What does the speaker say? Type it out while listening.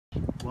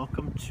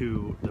Welcome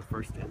to the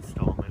first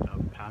installment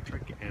of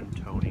Patrick and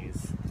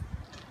Tony's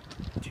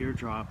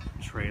Teardrop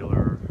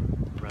trailer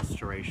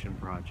restoration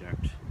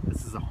project.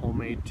 This is a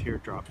homemade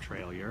teardrop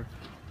trailer.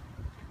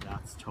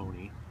 That's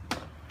Tony.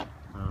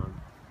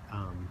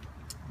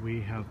 We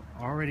have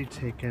already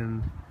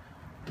taken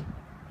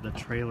the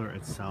trailer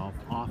itself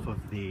off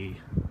of the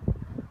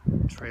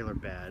trailer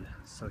bed.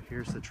 So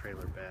here's the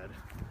trailer bed.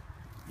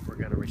 We're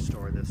going to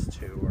restore this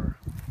too, or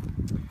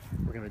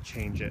we're going to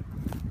change it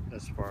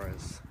as far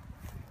as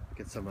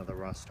get some of the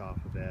rust off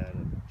of it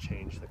and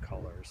change the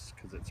colors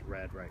because it's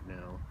red right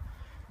now.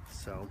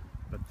 So,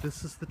 but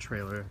this is the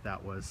trailer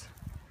that was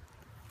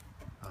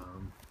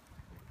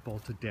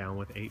bolted down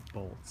with 8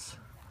 bolts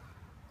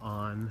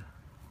on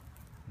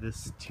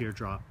this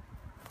teardrop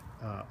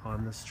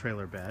on this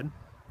trailer bed.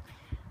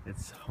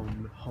 It's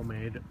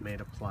homemade,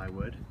 made of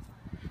plywood.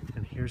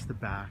 And here's the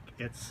back.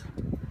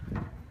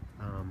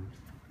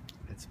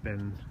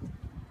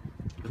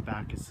 The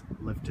back is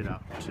lifted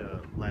up to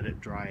let it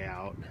dry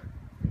out.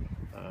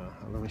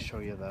 Let me show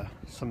you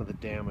some of the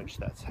damage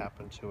that's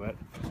happened to it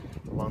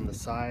along the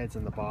sides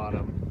and the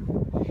bottom.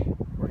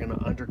 We're going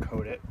to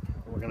undercoat it.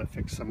 We're going to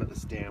fix some of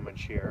this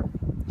damage here.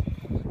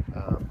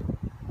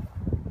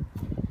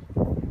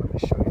 Let me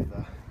show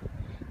you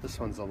this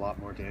one's a lot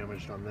more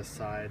damaged on this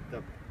side.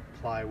 The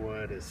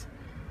plywood is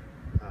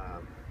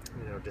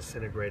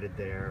disintegrated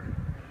there,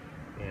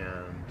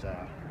 and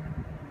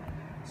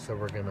so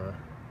we're gonna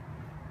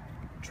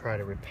try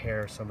to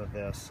repair some of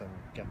this and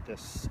get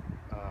this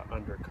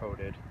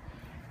undercoated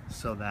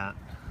so that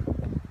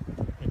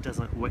it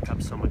doesn't wick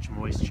up so much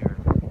moisture.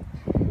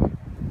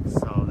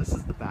 So this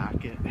is the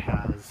back. It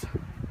has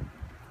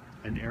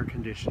an air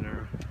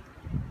conditioner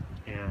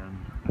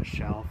and a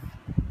shelf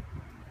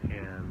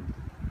and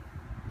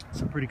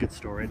some pretty good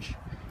storage.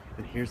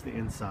 And here's the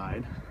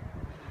inside.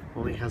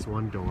 Only has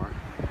one door.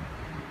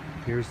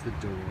 Here's the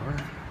door.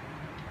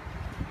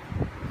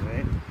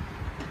 Right.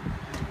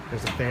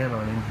 There's a fan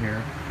on in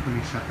here. Let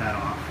me shut that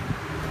off.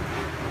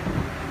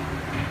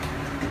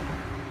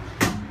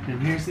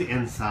 And here's the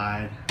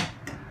inside.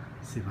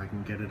 Let's see if I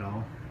can get it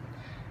all.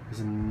 There's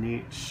a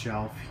neat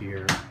shelf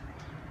here.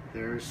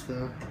 There's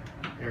the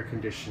air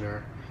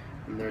conditioner,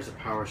 and there's a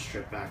power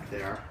strip back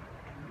there.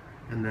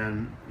 And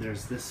then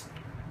there's this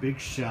big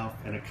shelf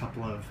and a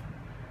couple of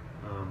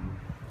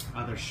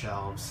other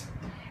shelves.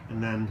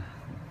 And then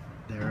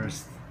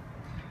there's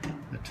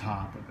the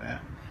top of it.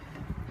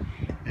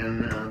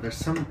 And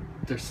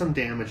there's some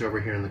damage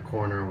over here in the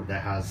corner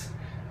that has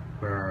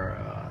where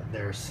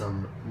there's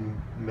some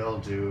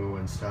mildew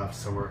and stuff,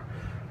 so we're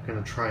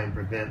gonna try and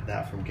prevent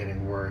that from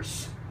getting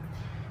worse.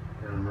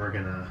 And we're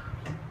gonna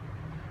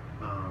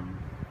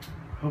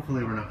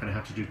hopefully we're not gonna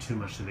have to do too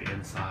much to the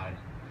inside.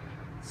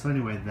 So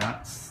anyway,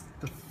 that's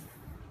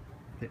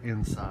the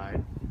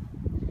inside.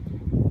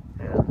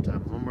 And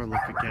one more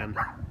look again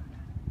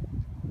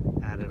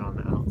at it on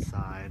the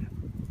outside.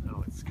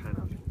 Oh, it's kind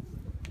of,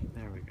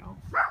 there we go.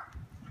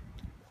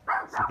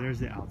 So there's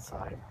the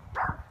outside.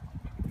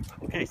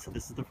 Okay, so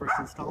this is the first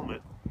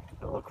installment.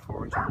 I look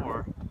forward to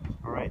more.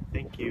 All right,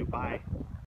 thank you, bye.